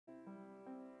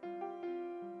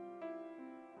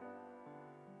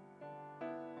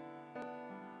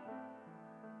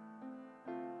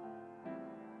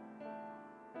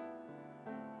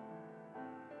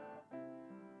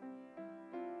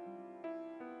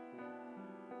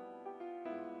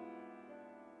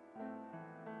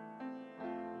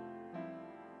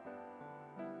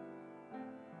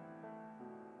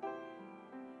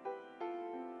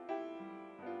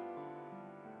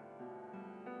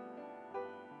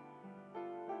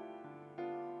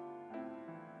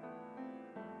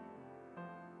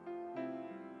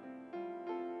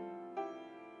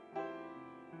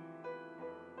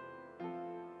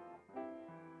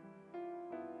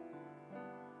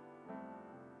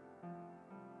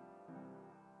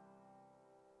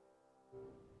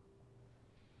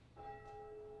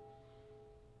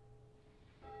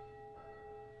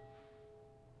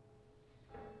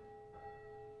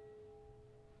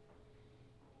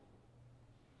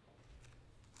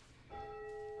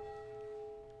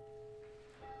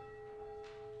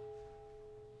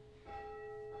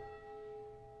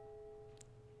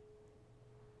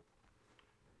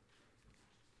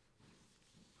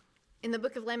In the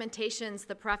book of Lamentations,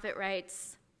 the prophet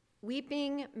writes,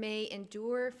 "Weeping may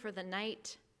endure for the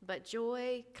night, but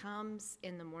joy comes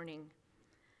in the morning."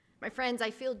 My friends, I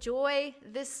feel joy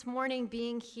this morning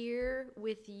being here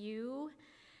with you.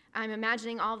 I'm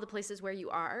imagining all the places where you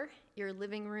are, your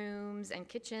living rooms and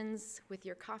kitchens with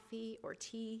your coffee or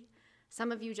tea.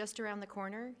 Some of you just around the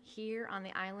corner here on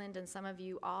the island, and some of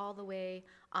you all the way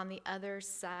on the other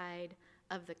side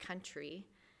of the country.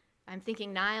 I'm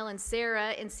thinking Niall and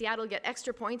Sarah in Seattle get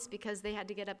extra points because they had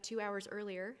to get up 2 hours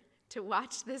earlier to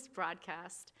watch this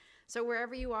broadcast. So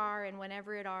wherever you are and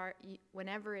whenever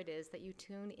it is that you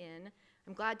tune in,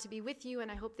 I'm glad to be with you,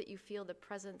 and I hope that you feel the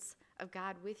presence of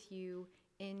God with you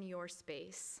in your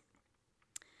space.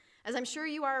 As I'm sure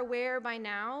you are aware by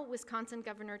now, Wisconsin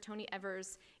Governor Tony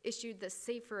Evers issued the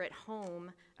Safer at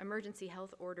Home emergency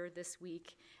health order this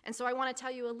week. And so I want to tell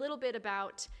you a little bit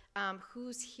about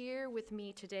who's here with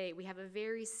me today. We have a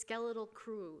very skeletal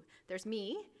crew. There's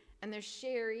me, and there's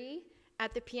Sherry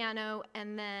at the piano,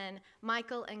 and then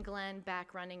Michael and Glenn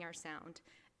back running our sound.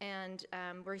 And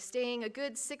we're staying a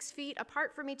good 6 feet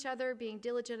apart from each other, being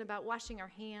diligent about washing our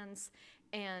hands,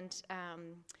 and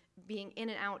being in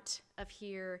and out of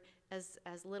here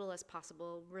as little as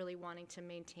possible, really wanting to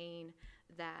maintain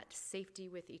that safety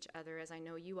with each other, as I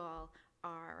know you all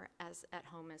are as at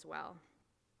home as well.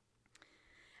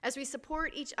 As we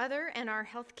support each other and our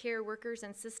healthcare workers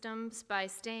and systems by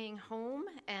staying home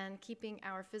and keeping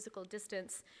our physical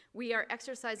distance, we are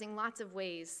exercising lots of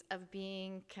ways of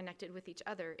being connected with each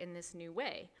other in this new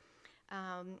way.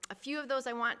 A few of those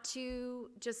I want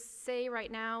to just say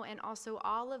right now, and also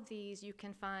all of these you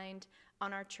can find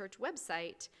on our church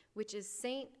website, which is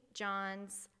St.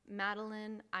 John's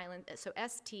Madeline Island, so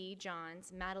St.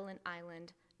 John's Madeline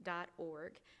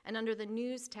Island.org. And under the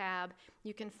news tab,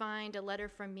 you can find a letter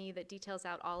from me that details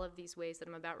out all of these ways that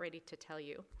I'm about ready to tell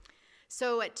you.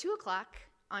 So at 2 o'clock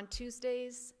on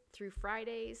Tuesdays through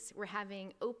Fridays, we're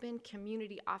having open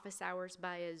community office hours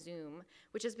via Zoom,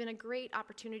 which has been a great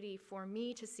opportunity for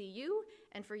me to see you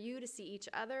and for you to see each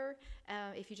other.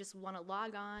 If you just want to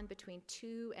log on between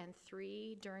 2 and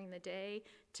 3 during the day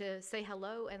to say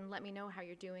hello and let me know how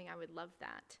you're doing, I would love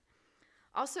that.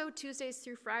 Also, Tuesdays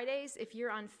through Fridays, if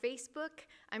you're on Facebook,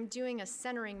 I'm doing a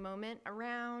centering moment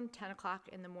around 10 o'clock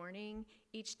in the morning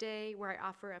each day where I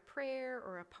offer a prayer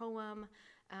or a poem,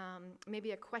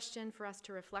 maybe a question for us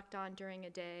to reflect on during a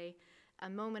day, a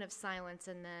moment of silence,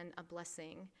 and then a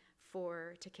blessing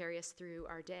to carry us through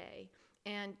our day.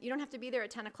 And you don't have to be there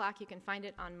at 10 o'clock. You can find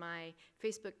it on my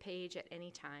Facebook page at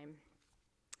any time.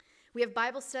 We have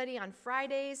Bible study on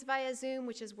Fridays via Zoom,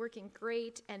 which is working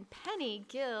great. And Penny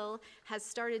Gill has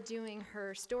started doing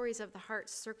her Stories of the Heart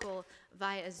Circle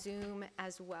via Zoom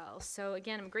as well. So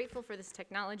again, I'm grateful for this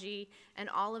technology and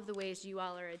all of the ways you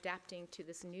all are adapting to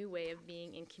this new way of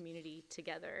being in community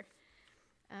together.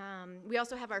 We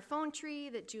also have our phone tree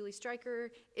that Julie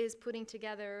Stryker is putting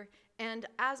together. And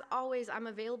as always, I'm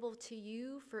available to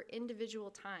you for individual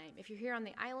time. If you're here on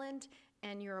the island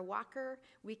and you're a walker,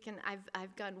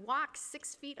 I've done walks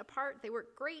 6 feet apart. They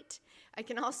work great. I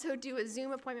can also do a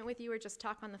Zoom appointment with you or just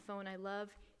talk on the phone. I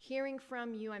love hearing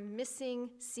from you. I'm missing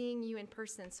seeing you in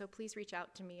person, so please reach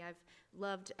out to me. I've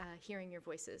loved hearing your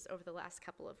voices over the last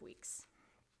couple of weeks.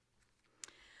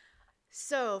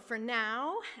 So for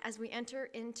now, as we enter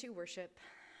into worship,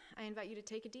 I invite you to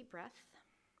take a deep breath.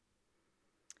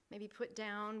 Maybe put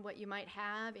down what you might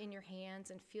have in your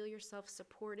hands and feel yourself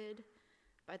supported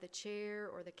by the chair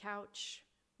or the couch,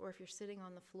 or if you're sitting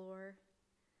on the floor.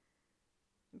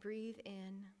 Breathe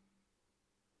in.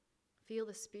 Feel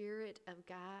the Spirit of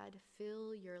God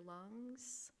fill your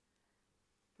lungs.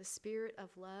 The Spirit of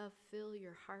love fill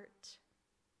your heart.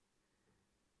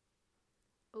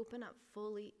 Open up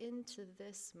fully into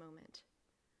this moment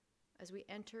as we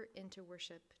enter into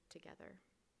worship together.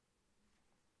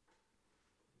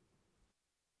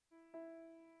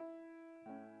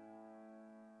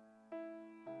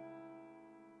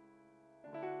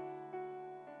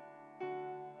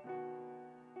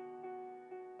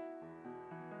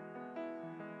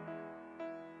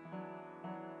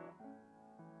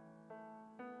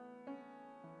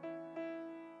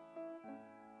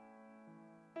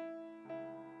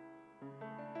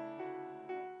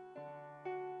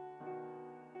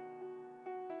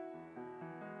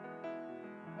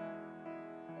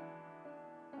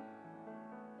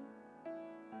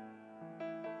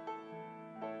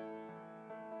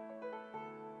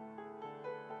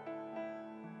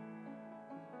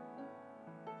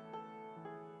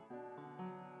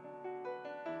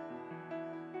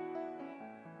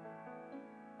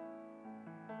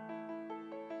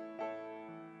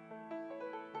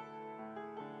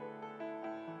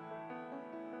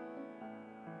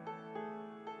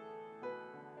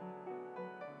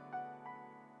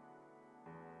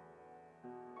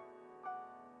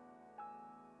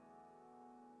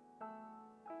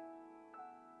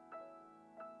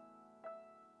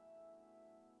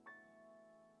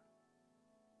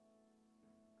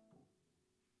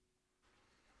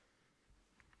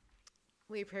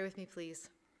 Will you pray with me, please?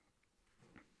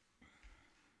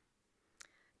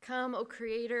 Come, O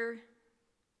Creator,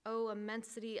 O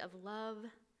immensity of love,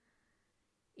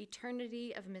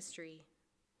 eternity of mystery.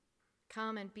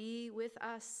 Come and be with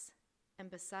us and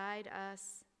beside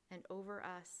us and over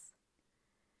us.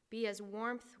 Be as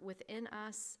warmth within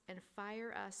us and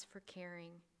fire us for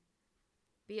caring.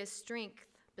 Be as strength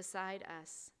beside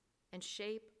us and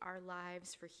shape our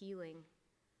lives for healing.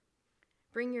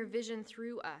 Bring your vision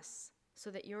through us so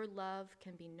that your love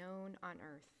can be known on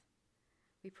earth.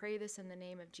 We pray this in the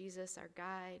name of Jesus, our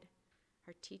guide,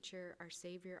 our teacher, our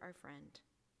Savior, our friend.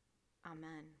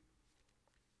 Amen.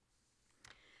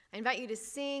 I invite you to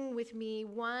sing with me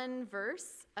one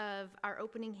verse of our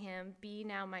opening hymn, Be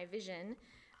Now My Vision.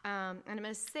 And I'm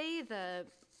going to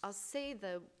I'll say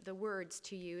the words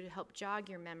to you to help jog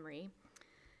your memory.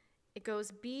 It goes,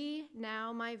 Be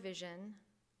now my vision,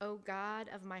 O God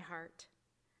of my heart.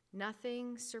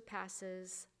 Nothing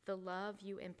surpasses the love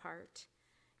you impart.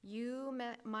 You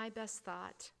my best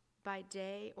thought by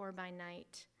day or by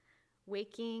night,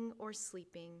 waking or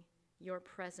sleeping, your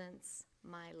presence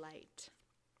my light.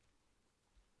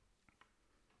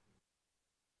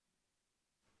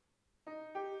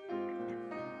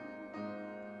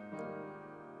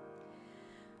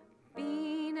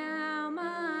 Be now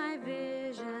my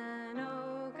vision,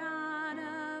 O God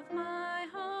of my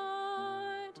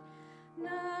heart.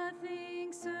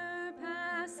 Nothing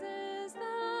surpasses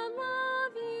the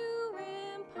love you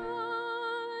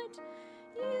impart.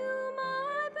 You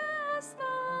my best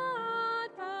thought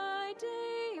by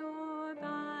day or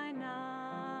by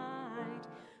night,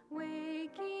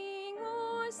 waking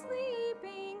or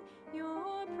sleeping,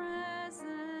 your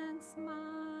presence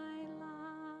my light.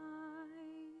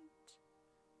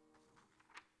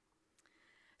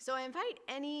 So I invite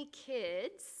any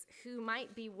kids who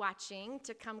might be watching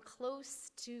to come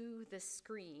close to the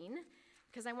screen,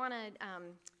 because I want to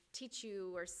teach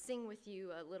you or sing with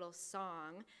you a little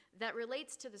song that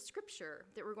relates to the scripture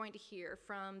that we're going to hear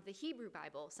from the Hebrew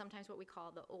Bible, sometimes what we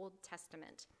call the Old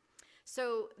Testament.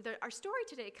 So our story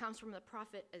today comes from the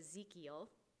prophet Ezekiel.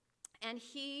 And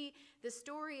the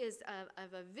story is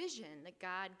of a vision that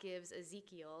God gives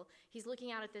Ezekiel. He's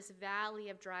looking out at this valley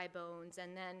of dry bones,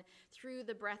 and then through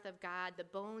the breath of God, the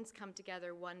bones come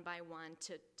together one by one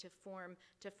to form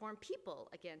people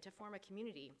again, to form a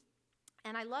community.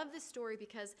 And I love this story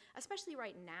because, especially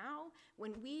right now,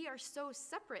 when we are so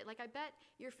separate, like I bet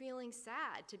you're feeling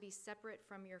sad to be separate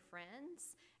from your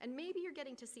friends, and maybe you're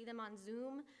getting to see them on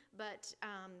Zoom, but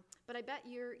I bet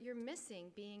you're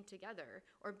missing being together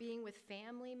or being with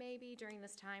family maybe during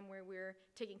this time where we're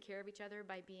taking care of each other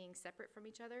by being separate from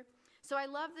each other. So I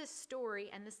love this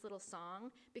story and this little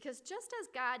song because just as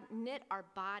God knit our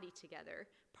body together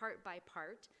part by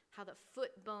part, how the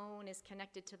foot bone is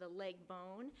connected to the leg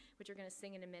bone, which we're going to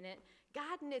sing in a minute,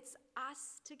 God knits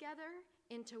us together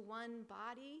into one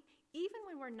body, even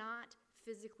when we're not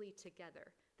physically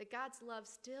together. That God's love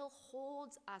still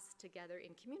holds us together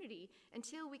in community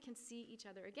until we can see each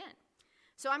other again.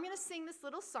 So I'm going to sing this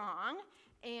little song,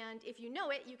 and if you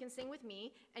know it, you can sing with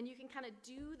me, and you can kind of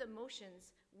do the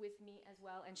motions with me as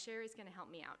well, and Sherry's going to help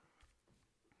me out.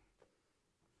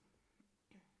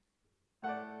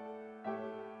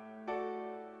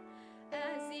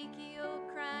 Ezekiel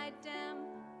cried down,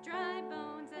 dry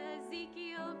bones.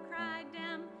 Ezekiel cried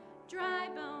down, dry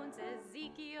bones.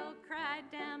 Ezekiel cried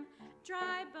down,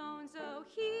 dry bones. Oh,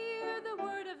 hear the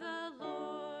word of the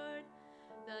Lord.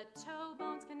 The toe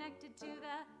bone's connected to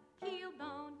the heel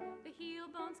bone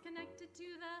bone's connected to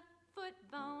the foot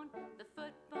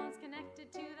bone's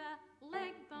connected to the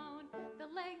leg bone's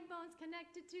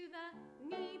connected to the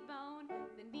knee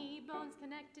bone's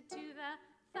connected to the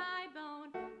thigh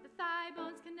bone's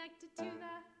connected to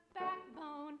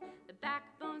the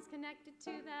backbone's connected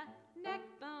to the neck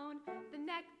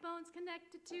bone's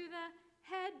connected to the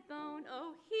head bone.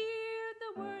 Oh, hear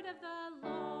the word of the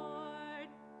Lord.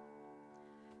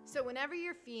 So whenever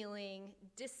you're feeling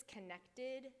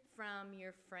disconnected from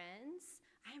your friends,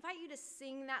 I invite you to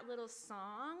sing that little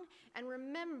song and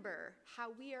remember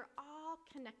how we are all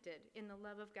connected in the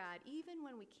love of God, even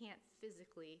when we can't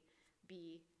physically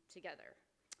be together.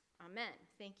 Amen.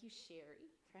 Thank you,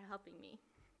 Sherry, for helping me.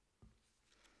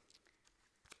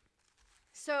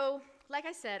 So, like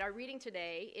I said, our reading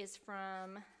today is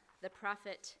from the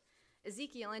prophet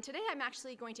Ezekiel, and today I'm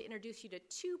actually going to introduce you to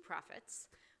two prophets,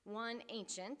 one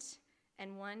ancient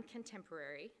and one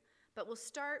contemporary, but we'll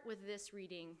start with this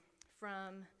reading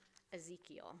from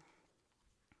Ezekiel.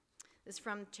 This is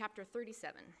from chapter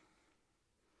 37,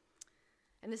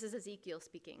 and this is Ezekiel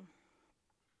speaking.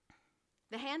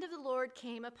 The hand of the Lord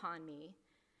came upon me,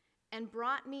 and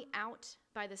brought me out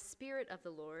by the Spirit of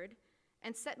the Lord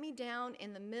and set me down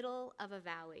in the middle of a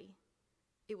valley.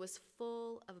 It was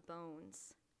full of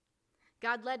bones.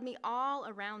 God led me all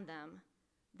around them.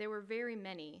 There were very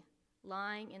many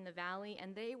lying in the valley,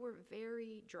 and they were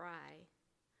very dry.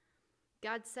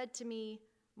 God said to me,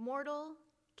 "Mortal,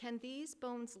 can these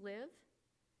bones live?"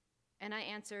 And I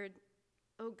answered,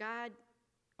 "Oh God,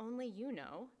 only you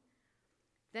know."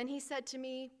 Then he said to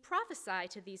me, "Prophesy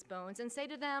to these bones and say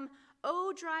to them,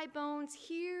 'O dry bones,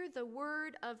 hear the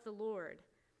word of the Lord.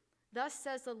 Thus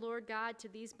says the Lord God to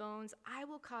these bones, I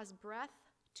will cause breath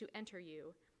to enter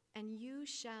you, and you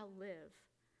shall live.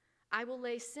 I will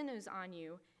lay sinews on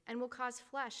you, and will cause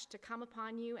flesh to come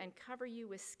upon you and cover you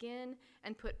with skin,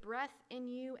 and put breath in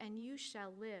you, and you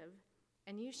shall live,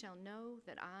 and you shall know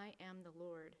that I am the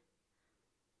Lord.'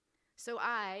 So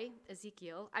I,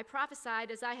 Ezekiel, I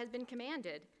prophesied as I had been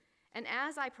commanded, and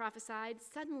as I prophesied,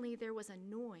 suddenly there was a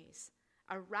noise,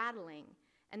 a rattling,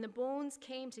 and the bones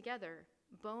came together,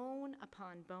 bone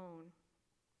upon bone.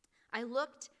 I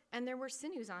looked, and there were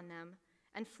sinews on them,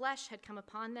 and flesh had come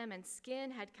upon them, and skin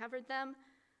had covered them,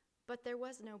 but there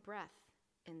was no breath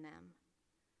in them.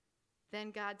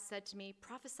 Then God said to me,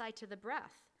 'Prophesy to the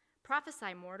breath.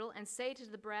 Prophesy, mortal, and say to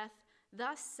the breath,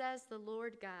 Thus says the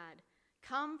Lord God,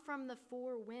 Come from the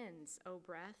four winds, O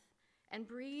breath, and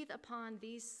breathe upon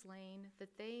these slain,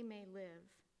 that they may live.'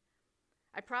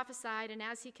 I prophesied, and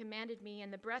as he commanded me,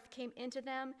 and the breath came into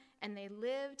them, and they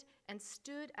lived and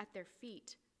stood at their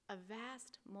feet, a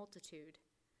vast multitude.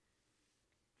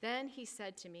 Then he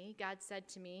said to me, God said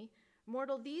to me,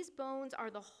 'Mortal, these bones are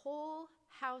the whole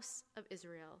house of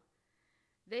Israel.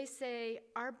 They say,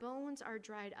 Our bones are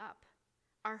dried up.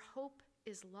 Our hope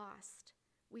is lost.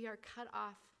 We are cut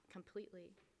off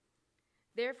completely.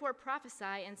 Therefore prophesy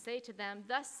and say to them,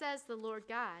 Thus says the Lord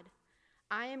God,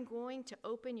 I am going to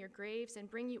open your graves and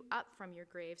bring you up from your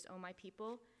graves, O my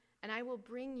people, and I will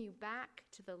bring you back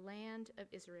to the land of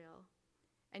Israel.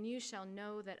 And you shall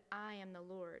know that I am the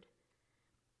Lord.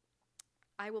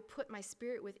 I will put my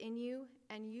spirit within you,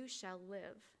 and you shall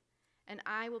live. And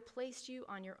I will place you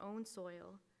on your own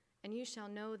soil, and you shall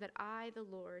know that I, the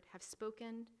Lord, have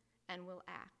spoken and will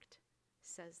act,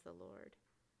 says the Lord."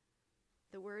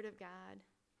 The word of God.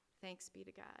 Thanks be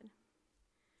to God.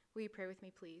 Will you pray with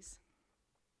me, please?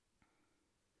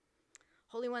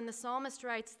 Holy One, the psalmist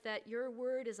writes that your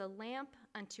word is a lamp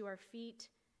unto our feet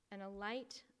and a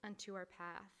light unto our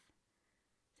path.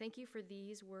 Thank you for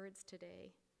these words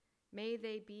today. May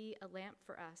they be a lamp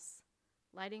for us,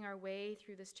 lighting our way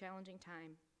through this challenging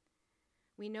time.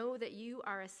 We know that you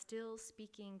are a still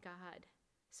speaking God,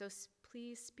 so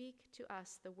please speak to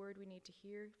us the word we need to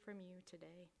hear from you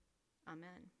today.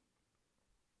 Amen.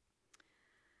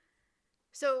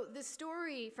 So the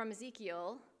story from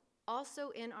Ezekiel,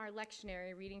 also in our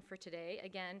lectionary reading for today,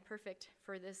 again, perfect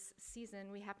for this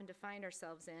season we happen to find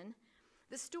ourselves in.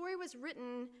 The story was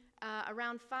written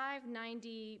around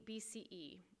 590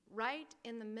 BCE, right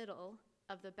in the middle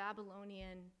of the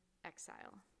Babylonian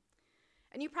exile.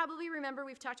 And you probably remember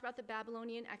we've talked about the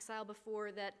Babylonian exile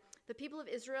before, that the people of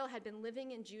Israel had been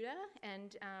living in Judah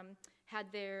and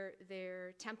had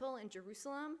their temple in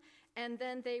Jerusalem, and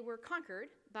then they were conquered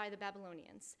by the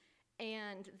Babylonians.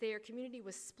 And their community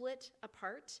was split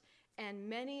apart, and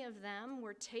many of them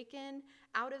were taken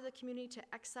out of the community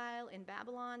to exile in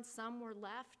Babylon. Some were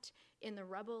left in the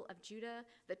rubble of Judah.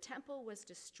 The temple was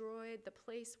destroyed, the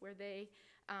place where they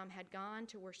had gone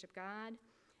to worship God.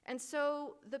 And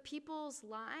so the people's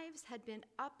lives had been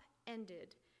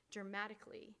upended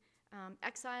dramatically,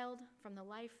 exiled from the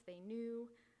life they knew,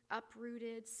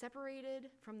 uprooted, separated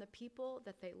from the people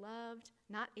that they loved,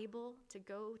 not able to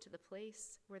go to the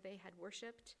place where they had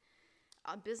worshiped.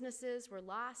 Businesses were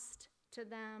lost to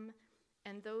them,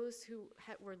 and those who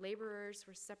were laborers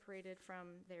were separated from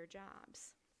their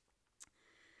jobs.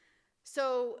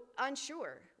 So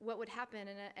unsure what would happen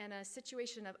in a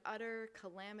situation of utter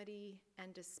calamity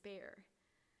and despair.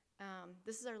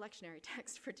 This is our lectionary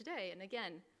text for today, and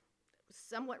again,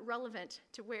 somewhat relevant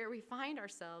to where we find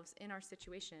ourselves in our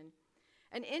situation.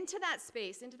 And into that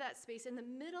space, in the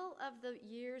middle of the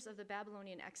years of the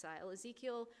Babylonian exile,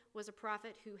 Ezekiel was a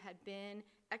prophet who had been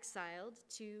exiled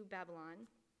to Babylon.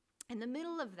 In the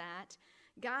middle of that,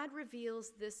 God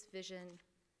reveals this vision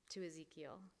to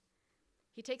Ezekiel.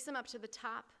 He takes him up to the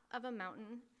top of a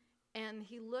mountain, and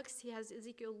he has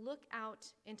Ezekiel look out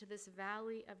into this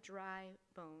valley of dry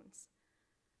bones,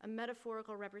 a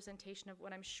metaphorical representation of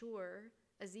what I'm sure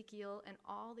Ezekiel and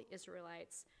all the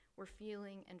Israelites were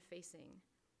feeling and facing,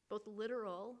 both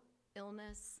literal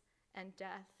illness and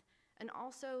death, and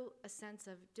also a sense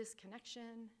of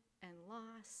disconnection and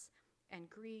loss and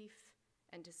grief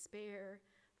and despair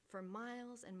for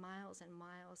miles and miles and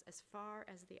miles, as far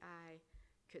as the eye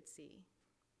could see.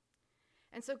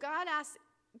 And so God asks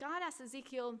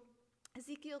Ezekiel,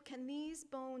 can these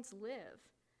bones live?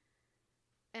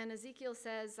 And Ezekiel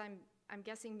says, I'm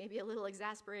guessing maybe a little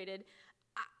exasperated,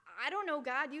 I don't know,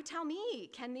 God, you tell me,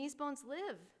 can these bones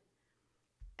live?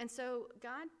 And so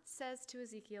God says to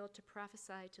Ezekiel to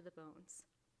prophesy to the bones.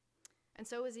 And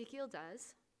so Ezekiel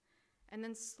does. And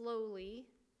then slowly,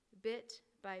 bit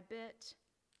by bit,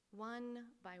 one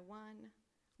by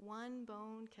one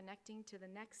bone connecting to the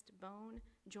next bone,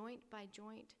 joint by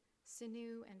joint,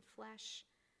 sinew and flesh,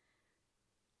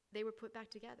 they were put back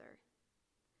together.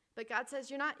 But God says,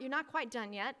 you're not quite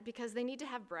done yet, because they need to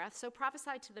have breath, so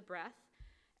prophesy to the breath.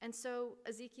 And so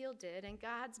Ezekiel did, and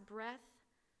God's breath,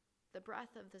 the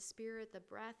breath of the Spirit, the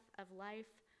breath of life,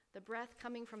 the breath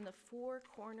coming from the four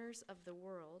corners of the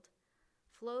world,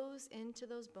 flows into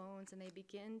those bones, and they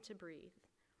begin to breathe,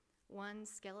 one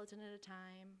skeleton at a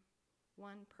time,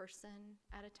 one person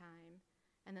at a time,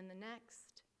 and then the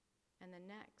next, and the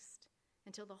next,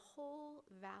 until the whole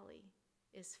valley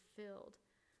is filled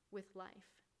with life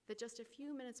that just a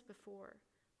few minutes before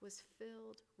was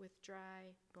filled with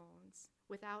dry bones,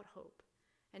 without hope,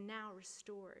 and now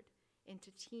restored into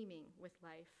teeming with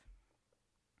life.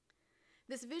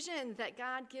 This vision that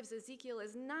God gives Ezekiel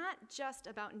is not just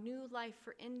about new life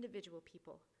for individual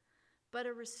people, but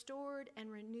a restored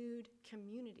and renewed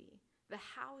community, the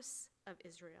house of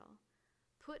Israel,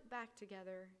 put back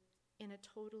together in a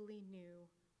totally new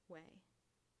way.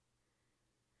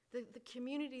 The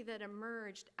community that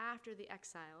emerged after the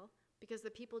exile, because the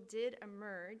people did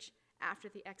emerge after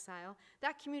the exile,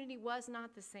 that community was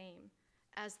not the same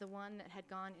as the one that had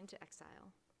gone into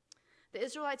exile. The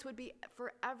Israelites would be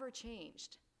forever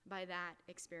changed by that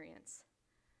experience.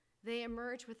 They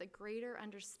emerged with a greater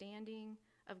understanding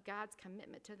of God's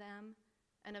commitment to them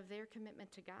and of their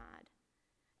commitment to God,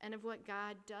 and of what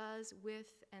God does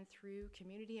with and through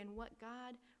community, and what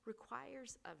God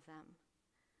requires of them: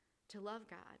 to love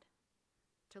God,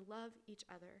 to love each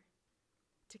other,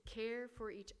 to care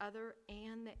for each other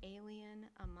and the alien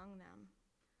among them.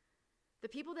 The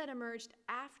people that emerged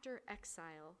after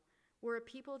exile were a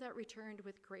people that returned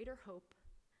with greater hope,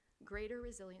 greater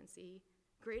resiliency,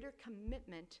 greater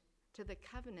commitment to the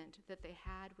covenant that they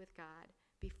had with God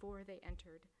before they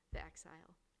entered the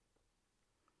exile.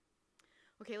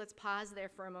 Okay, let's pause there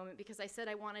for a moment, because I said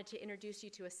I wanted to introduce you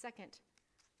to a second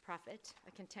prophet,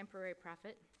 a contemporary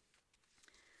prophet.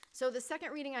 So the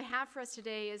second reading I have for us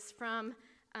today is from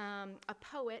a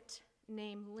poet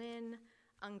named Lynn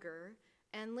Unger.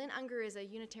 And Lynn Unger is a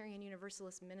Unitarian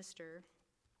Universalist minister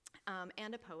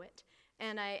and a poet.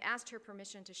 And I asked her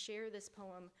permission to share this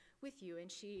poem with you,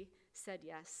 and she said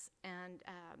yes. And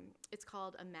it's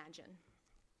called Imagine.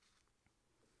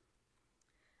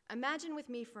 Imagine with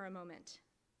me for a moment.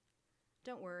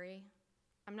 Don't worry,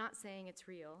 I'm not saying it's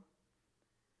real.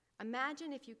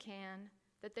 Imagine, if you can,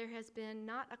 that there has been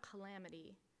not a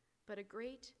calamity, but a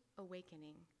great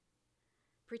awakening.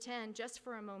 Pretend just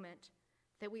for a moment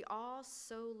that we all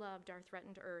so loved our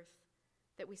threatened earth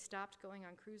that we stopped going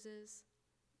on cruises,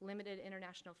 limited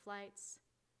international flights,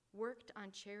 worked on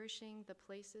cherishing the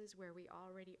places where we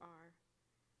already are.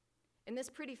 In this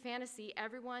pretty fantasy,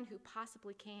 everyone who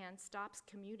possibly can stops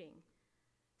commuting,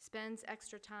 spends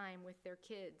extra time with their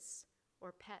kids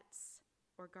or pets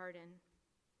or garden.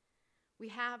 We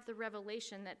have the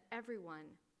revelation that everyone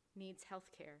needs health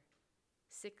care,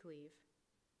 sick leave,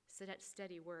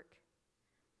 steady work.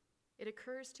 It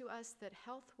occurs to us that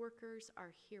health workers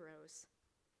are heroes,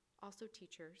 also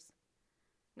teachers,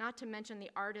 not to mention the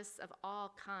artists of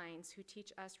all kinds who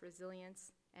teach us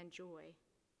resilience and joy.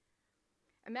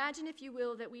 Imagine, if you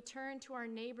will, that we turn to our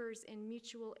neighbors in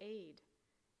mutual aid,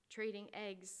 trading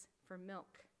eggs for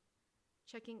milk,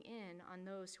 checking in on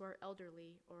those who are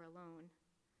elderly or alone.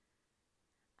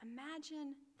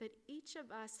 Imagine that each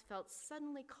of us felt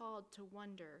suddenly called to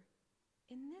wonder,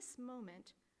 in this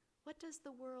moment, what does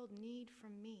the world need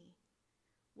from me?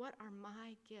 What are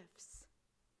my gifts?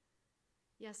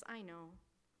 Yes, I know,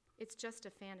 it's just a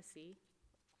fantasy.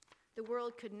 The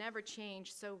world could never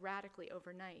change so radically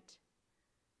overnight.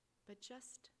 But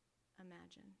just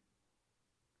imagine.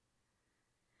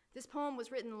 This poem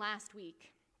was written last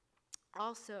week.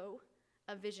 Also,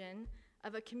 a vision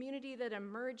of a community that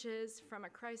emerges from a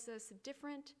crisis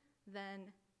different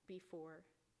than before.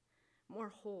 More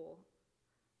whole,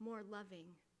 more loving,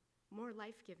 more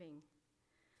life-giving.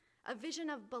 A vision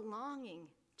of belonging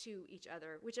to each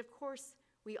other, which of course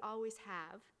we always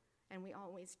have and we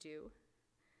always do.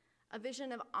 A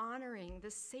vision of honoring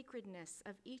the sacredness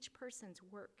of each person's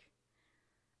work.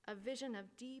 A vision of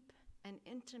deep and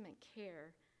intimate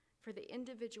care for the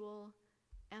individual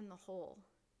and the whole.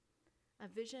 A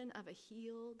vision of a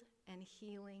healed and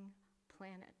healing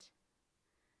planet.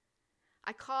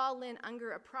 I call Lynn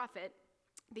Unger a prophet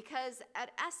because,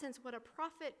 at essence, what a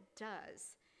prophet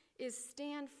does is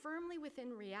stand firmly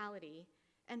within reality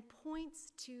and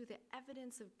points to the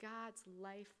evidence of God's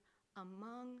life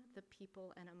among the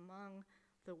people and among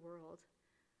the world,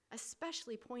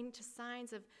 especially pointing to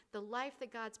signs of the life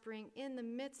that God's bringing in the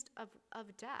midst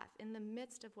of death, in the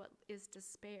midst of what is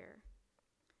despair.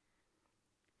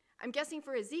 I'm guessing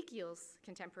for Ezekiel's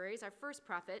contemporaries, our first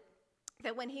prophet,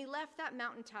 that when he left that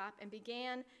mountaintop and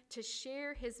began to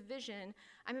share his vision,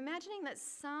 I'm imagining that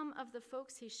some of the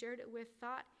folks he shared it with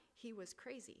thought he was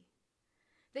crazy.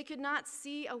 They could not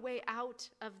see a way out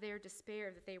of their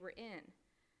despair that they were in.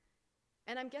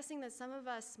 And I'm guessing that some of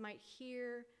us might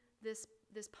hear this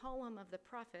poem of the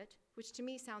prophet, which to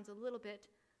me sounds a little bit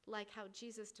like how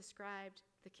Jesus described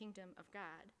the kingdom of God.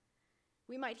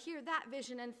 We might hear that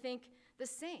vision and think the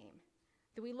same,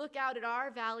 that we look out at our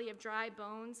valley of dry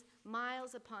bones,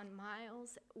 miles upon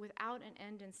miles, without an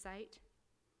end in sight.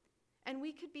 And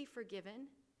we could be forgiven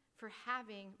for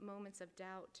having moments of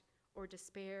doubt or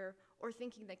despair or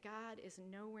thinking that God is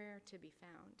nowhere to be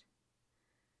found.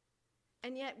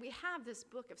 And yet we have this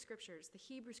book of scriptures, the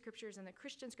Hebrew scriptures and the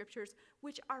Christian scriptures,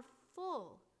 which are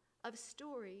full of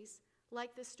stories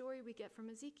like the story we get from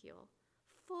Ezekiel,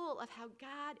 full of how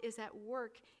God is at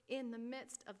work in the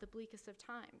midst of the bleakest of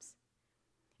times.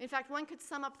 In fact, one could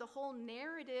sum up the whole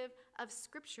narrative of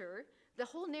scripture, the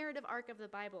whole narrative arc of the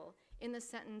Bible, in the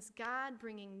sentence, God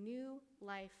bringing new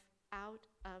life out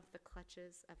of the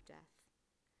clutches of death.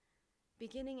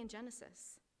 Beginning in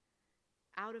Genesis,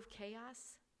 out of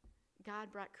chaos,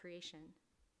 God brought creation.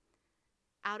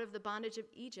 Out of the bondage of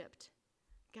Egypt,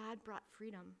 God brought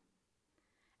freedom.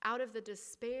 Out of the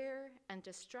despair and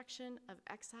destruction of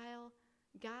exile,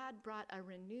 God brought a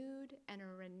renewed and a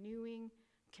renewing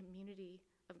community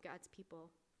of God's people.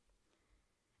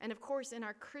 And of course, in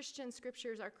our Christian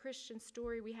scriptures, our Christian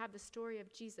story, we have the story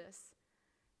of Jesus,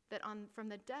 that from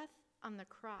the death on the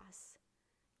cross,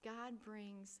 God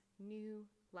brings new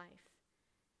life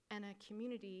and a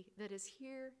community that is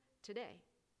here today,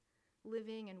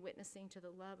 living and witnessing to the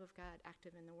love of God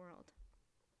active in the world.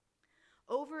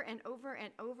 Over and over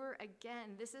and over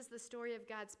again, this is the story of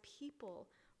God's people,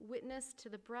 witness to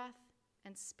the breath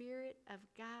and spirit of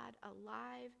God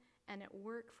alive and at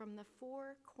work from the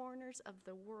four corners of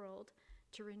the world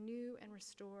to renew and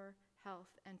restore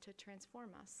health and to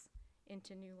transform us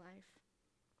into new life.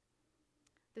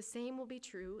 The same will be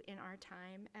true in our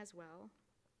time as well.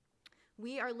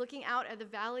 We are looking out at the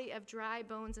valley of dry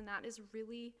bones, and that is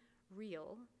really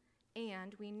real.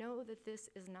 And we know that this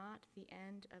is not the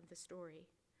end of the story.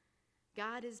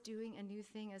 God is doing a new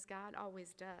thing, as God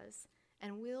always does,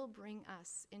 and will bring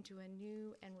us into a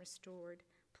new and restored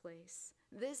place.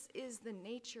 This is the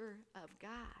nature of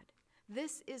God.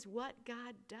 This is what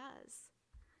God does.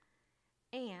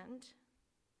 And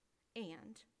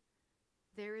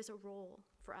there is a role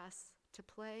for us to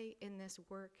play in this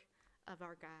work of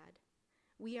our God.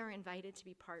 We are invited to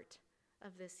be part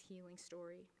of this healing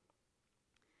story.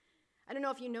 I don't know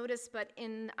if you noticed, but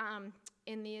in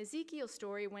the Ezekiel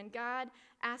story, when God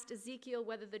asked Ezekiel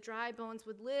whether the dry bones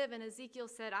would live, and Ezekiel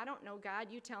said, "I don't know, God,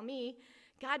 you tell me,"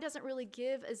 God doesn't really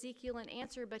give Ezekiel an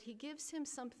answer, but he gives him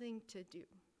something to do.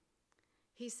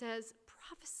 He says,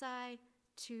 "Prophesy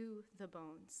to the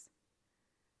bones."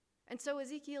 And so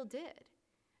Ezekiel did.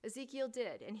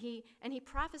 And he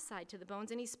prophesied to the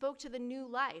bones, and he spoke to the new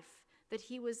life that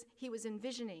he was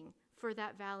envisioning for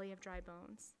that valley of dry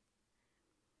bones.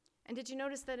 And did you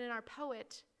notice that in our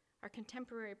poet, our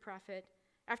contemporary prophet,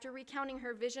 after recounting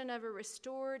her vision of a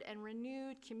restored and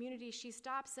renewed community, she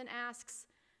stops and asks,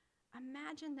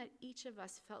 "Imagine that each of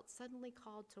us felt suddenly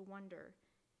called to wonder,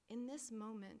 in this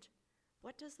moment,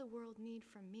 what does the world need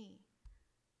from me?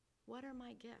 What are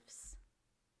my gifts?"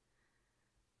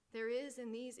 There is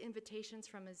in these invitations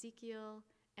from Ezekiel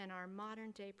and our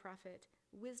modern day prophet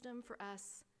wisdom for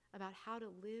us about how to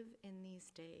live in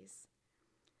these days,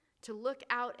 to look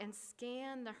out and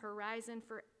scan the horizon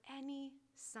for any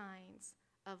signs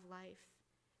of life,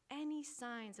 any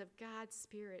signs of God's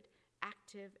Spirit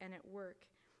active and at work.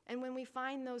 And when we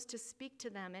find those, to speak to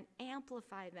them and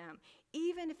amplify them,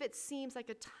 even if it seems like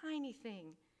a tiny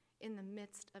thing in the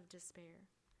midst of despair.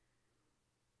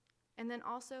 And then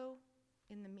also,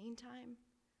 in the meantime,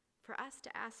 for us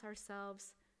to ask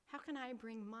ourselves, how can I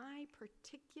bring my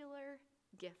particular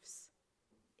gifts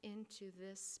into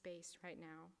this space right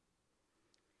now?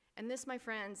 And this, my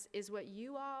friends, is what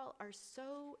you all are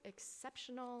so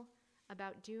exceptional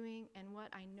about doing and what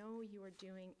I know you are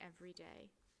doing every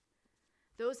day.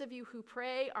 Those of you who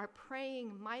pray are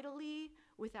praying mightily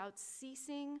without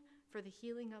ceasing for the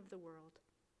healing of the world.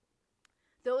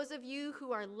 Those of you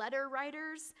who are letter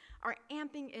writers are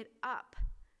amping it up,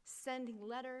 sending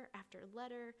letter after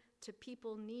letter to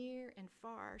people near and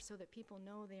far so that people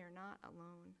know they are not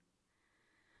alone.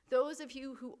 Those of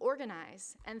you who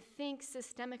organize and think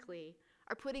systemically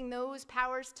are putting those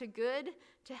powers to good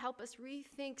to help us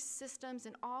rethink systems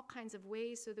in all kinds of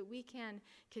ways so that we can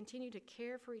continue to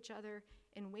care for each other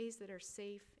in ways that are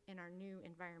safe in our new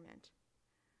environment.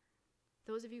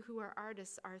 Those of you who are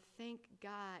artists are, thank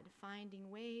God, finding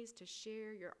ways to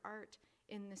share your art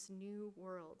in this new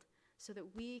world so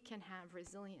that we can have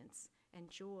resilience and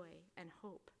joy and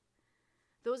hope.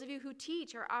 Those of you who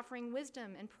teach are offering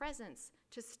wisdom and presence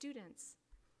to students.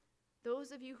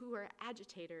 Those of you who are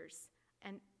agitators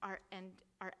and are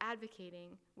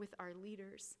advocating with our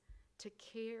leaders to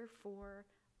care for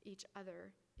each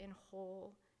other in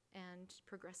whole and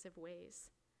progressive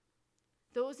ways.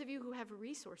 Those of you who have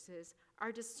resources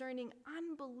are discerning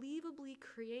unbelievably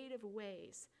creative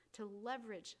ways to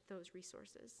leverage those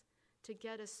resources to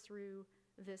get us through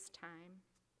this time.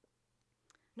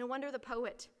 No wonder the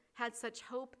poet had such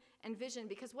hope and vision,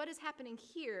 because what is happening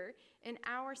here in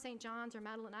our St. John's or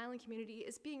Madeline Island community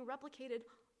is being replicated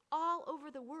all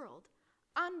over the world.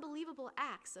 Unbelievable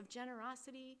acts of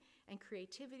generosity and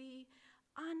creativity,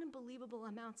 unbelievable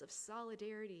amounts of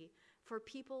solidarity for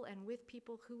people and with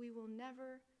people who we will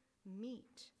never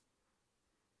meet.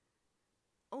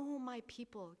 Oh, my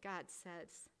people, God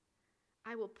says,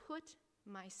 I will put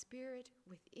my spirit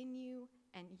within you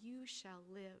and you shall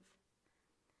live.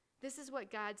 This is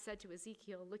what God said to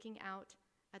Ezekiel looking out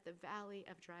at the valley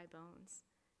of dry bones.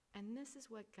 And this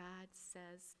is what God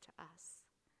says to us.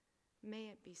 May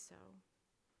it be so.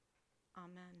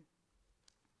 Amen.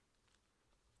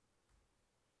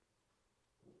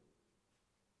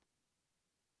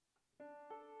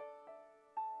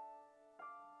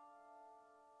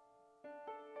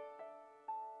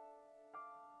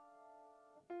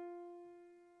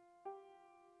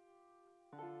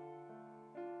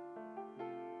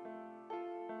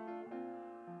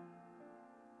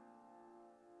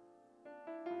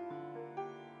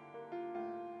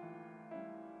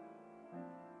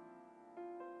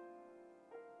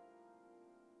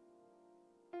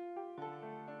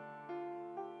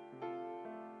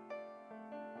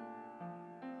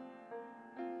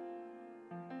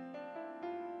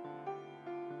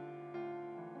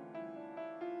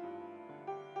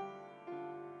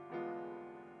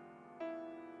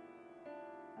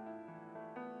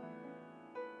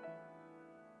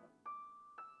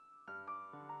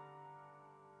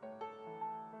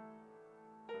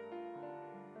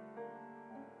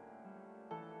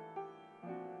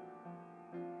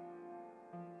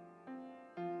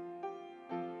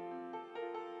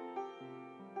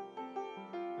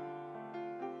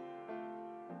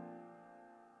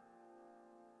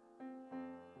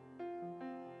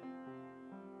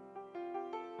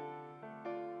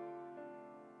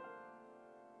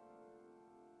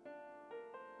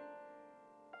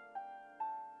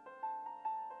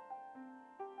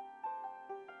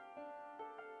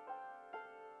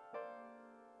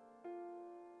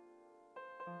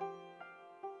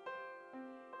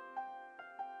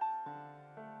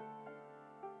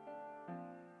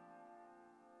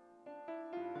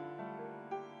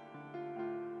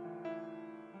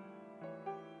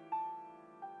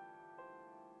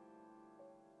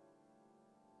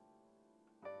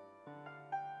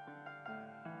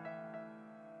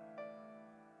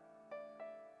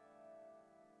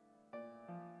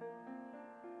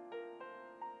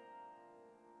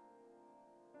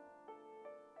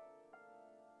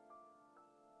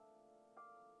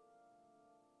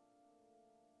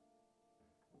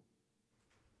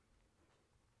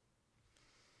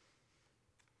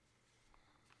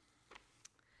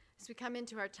 As we come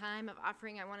into our time of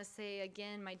offering, I want to say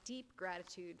again my deep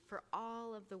gratitude for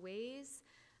all of the ways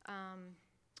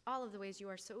you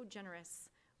are so generous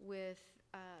with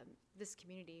this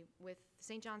community, with the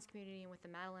St. John's community and with the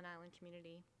Madeline Island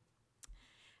community.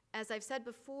 As I've said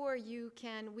before,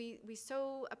 we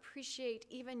so appreciate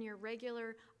even your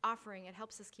regular offering. It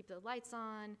helps us keep the lights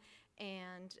on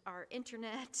and our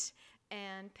internet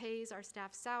and pays our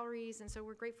staff salaries. And so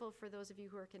we're grateful for those of you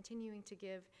who are continuing to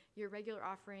give your regular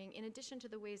offering, in addition to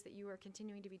the ways that you are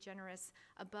continuing to be generous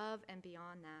above and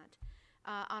beyond that.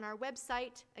 On our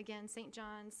website, again,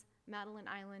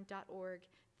 stjohnsmadelineisland.org,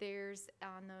 there's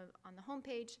on the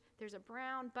homepage, there's a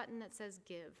brown button that says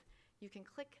Give. You can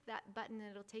click that button and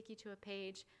it'll take you to a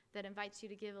page that invites you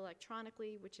to give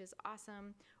electronically, which is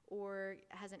awesome, or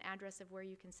has an address of where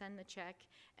you can send the check.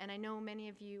 And I know many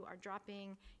of you are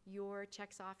dropping your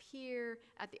checks off here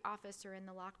at the office or in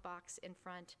the lockbox in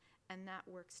front, and that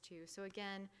works too. So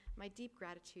again, my deep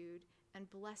gratitude and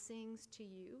blessings to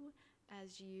you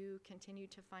as you continue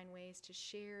to find ways to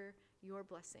share your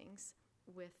blessings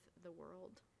with the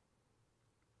world.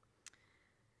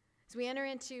 As we enter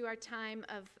into our time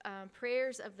of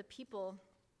prayers of the people,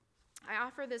 I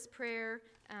offer this prayer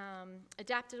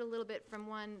adapted a little bit from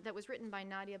one that was written by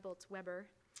Nadia Boltz-Weber.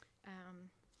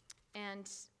 And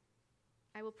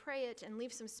I will pray it and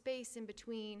leave some space in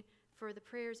between for the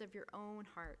prayers of your own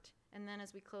heart. And then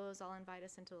as we close, I'll invite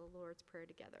us into the Lord's Prayer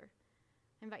together.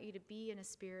 I invite you to be in a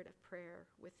spirit of prayer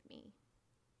with me.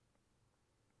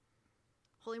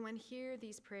 Holy One, hear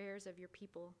these prayers of your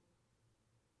people.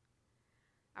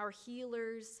 Our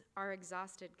healers are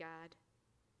exhausted, God.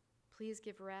 Please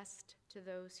give rest to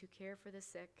those who care for the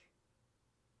sick.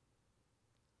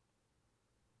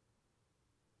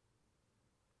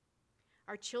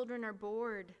 Our children are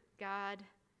bored, God.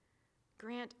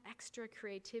 Grant extra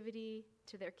creativity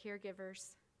to their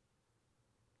caregivers.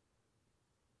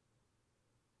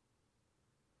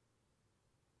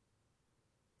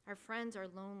 Our friends are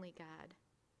lonely, God.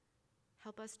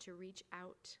 Help us to reach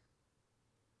out.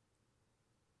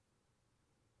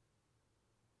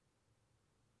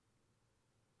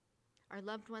 Our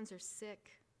loved ones are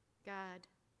sick, God.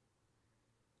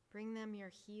 Bring them your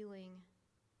healing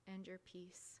and your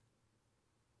peace.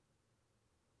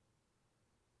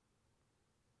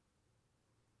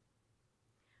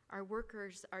 Our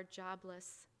workers are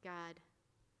jobless, God.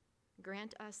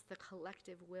 Grant us the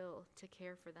collective will to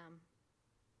care for them.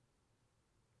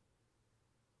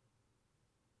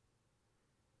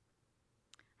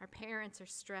 Our parents are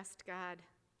stressed, God.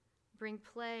 Bring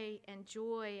play and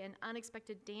joy and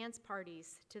unexpected dance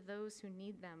parties to those who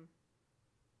need them.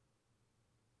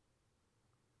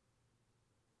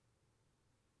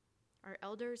 Our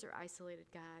elders are isolated,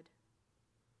 God.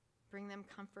 Bring them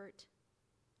comfort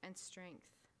and strength.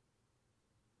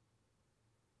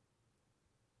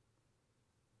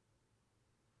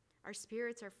 Our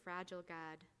spirits are fragile,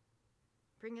 God.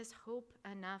 Bring us hope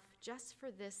enough just for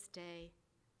this day.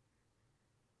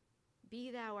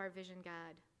 Be thou our vision,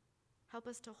 God. Help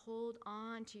us to hold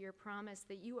on to your promise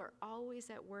that you are always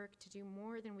at work to do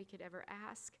more than we could ever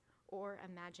ask or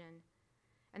imagine,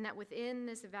 and that within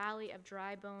this valley of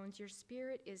dry bones, your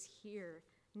Spirit is here,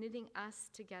 knitting us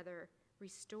together,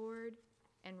 restored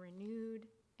and renewed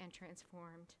and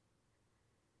transformed.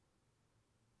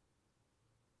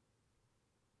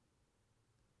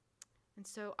 And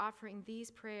so, offering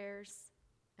these prayers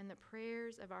and the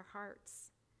prayers of our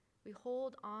hearts, we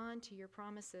hold on to your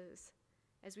promises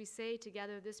as we say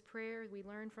together this prayer we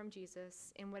learn from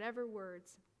Jesus in whatever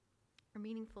words are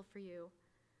meaningful for you.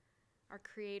 Our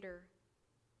Creator,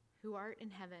 who art in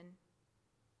heaven,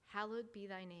 hallowed be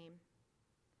thy name.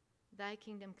 Thy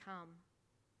kingdom come.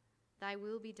 Thy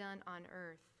will be done on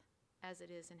earth as it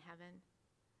is in heaven.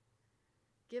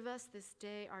 Give us this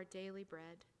day our daily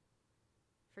bread.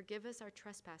 Forgive us our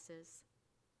trespasses,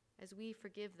 as we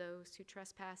forgive those who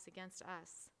trespass against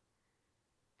us.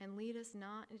 And lead us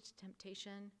not into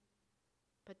temptation,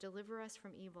 but deliver us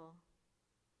from evil.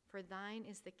 For thine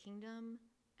is the kingdom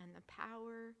and the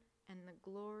power and the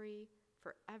glory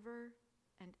forever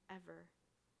and ever.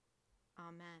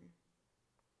 Amen.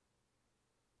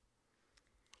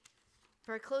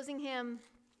 For our closing hymn,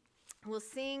 we'll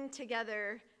sing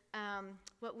together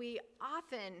what we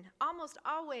often, almost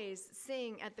always,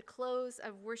 sing at the close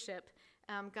of worship,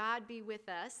 God Be With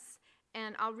Us.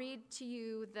 And I'll read to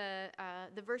you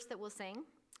the verse that we'll sing.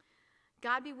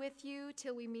 God be with you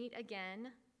till we meet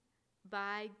again.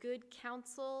 By good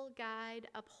counsel guide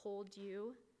uphold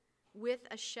you. With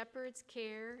a shepherd's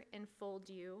care enfold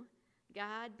you.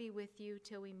 God be with you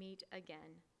till we meet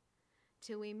again.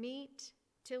 Till we meet,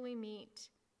 till we meet,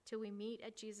 till we meet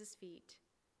at Jesus' feet.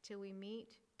 Till we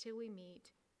meet, till we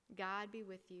meet. God be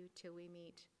with you till we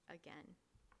meet again.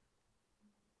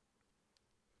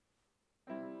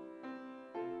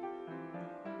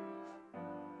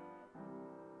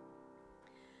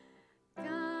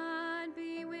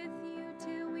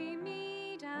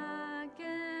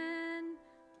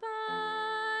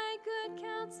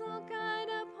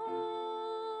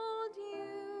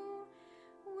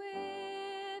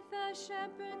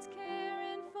 Shepherd's care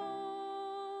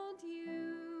enfold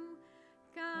you.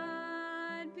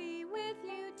 God be with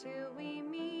you till we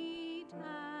meet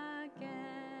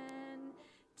again.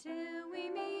 Till we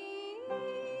meet,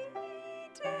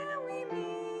 till we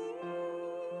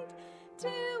meet,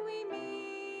 till we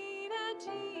meet at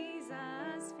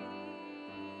Jesus'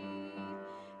 feet.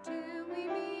 Till we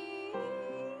meet,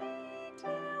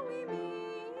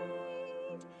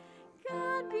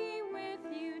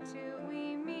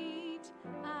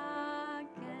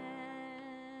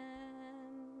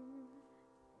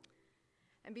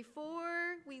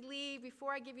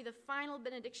 before I give you the final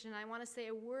benediction, I want to say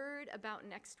a word about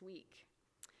next week.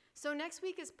 So next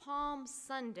week is Palm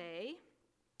Sunday,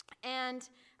 and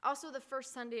also the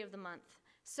first Sunday of the month.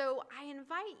 So I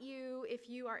invite you, if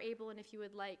you are able and if you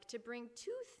would like, to bring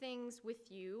two things with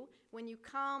you when you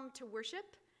come to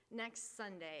worship next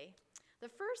Sunday. The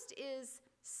first is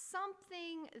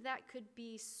something that could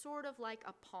be sort of like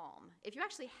a palm. If you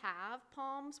actually have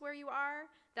palms where you are,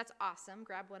 that's awesome.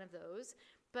 Grab one of those.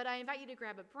 But I invite you to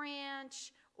grab a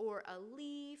branch or a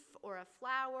leaf or a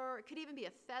flower. It could even be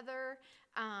a feather,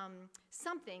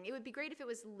 something. It would be great if it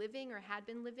was living or had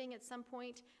been living at some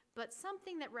point, but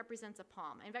something that represents a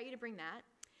palm. I invite you to bring that.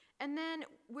 And then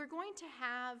we're going to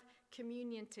have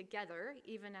communion together,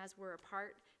 even as we're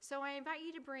apart. So I invite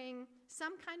you to bring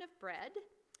some kind of bread.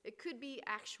 It could be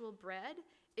actual bread.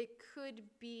 It could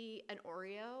be an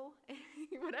Oreo,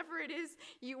 whatever it is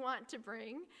you want to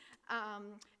bring.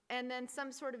 And then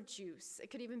some sort of juice.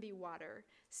 It could even be water,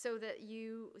 so that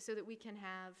we can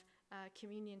have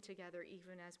communion together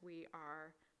even as we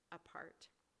are apart.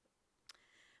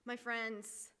 My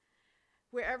friends,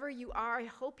 wherever you are, I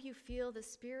hope you feel the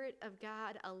Spirit of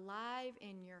God alive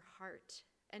in your heart.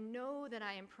 And know that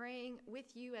I am praying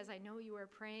with you as I know you are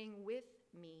praying with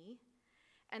me.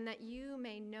 And that you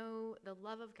may know the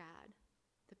love of God,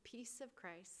 the peace of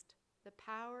Christ, the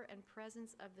power and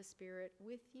presence of the Spirit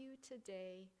with you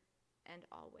today and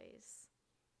always.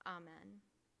 Amen.